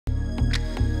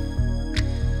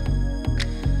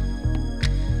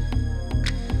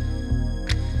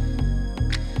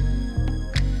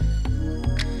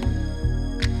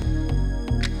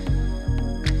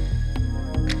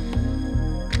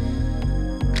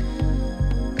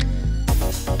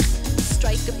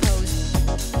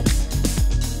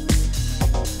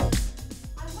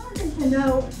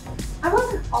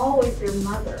their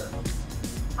mother.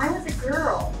 I was a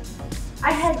girl.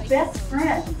 I had best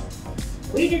friends.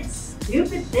 We did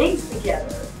stupid things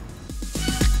together.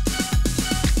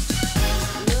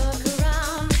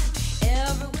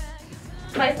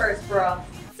 My first bra.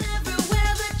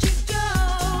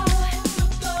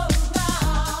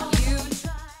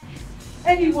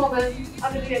 Any woman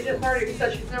under the age of 30 who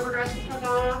says she's never dressed with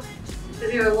Madonna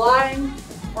is either lying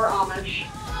or Amish.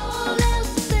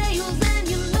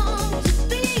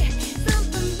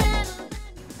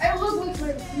 I look like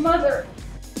my mother.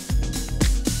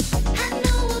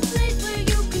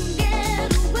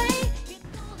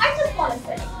 I just want to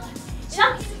say,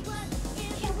 Chucky,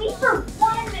 can we for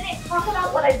 1 minute talk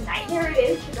about what a nightmare it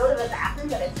is to go to the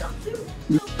bathroom in a jumpsuit?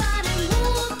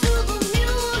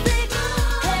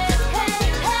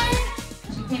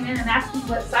 She came in and asked me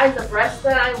what size of breast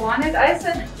that I wanted. I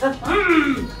said,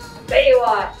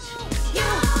 Baywatch.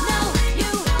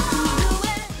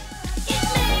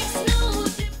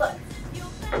 Look,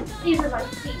 these are my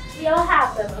feet. We all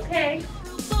have them, okay?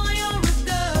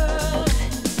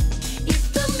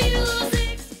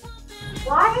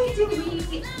 Why do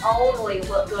we only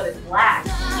look good in black?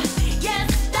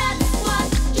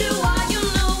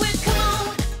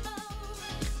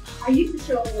 I used to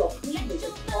show a little cleavage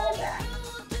and fall back.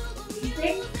 These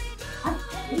days, I'm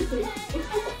cleavage. What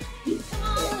type of cleavage is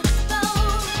this?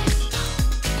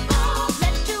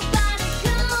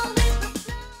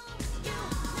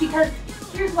 Because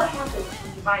here's what happens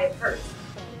when you buy a purse.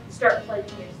 You start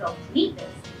pledging yourself to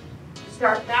neatness. You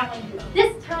start vowing that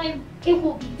this time it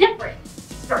will be different.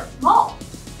 You start small.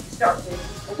 You start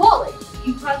with a wallet, a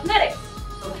few cosmetics.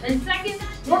 So within seconds,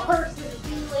 your purse has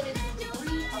accumulated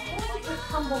debris of all the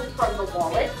tumbles from the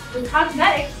wallet. The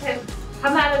cosmetics have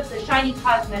come out of the shiny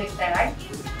cosmetic bag.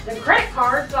 The credit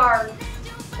cards are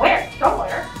where?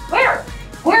 Somewhere. Where?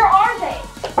 Where are they?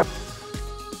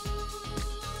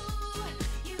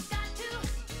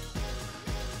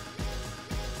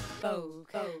 Go,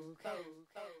 go, go,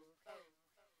 go.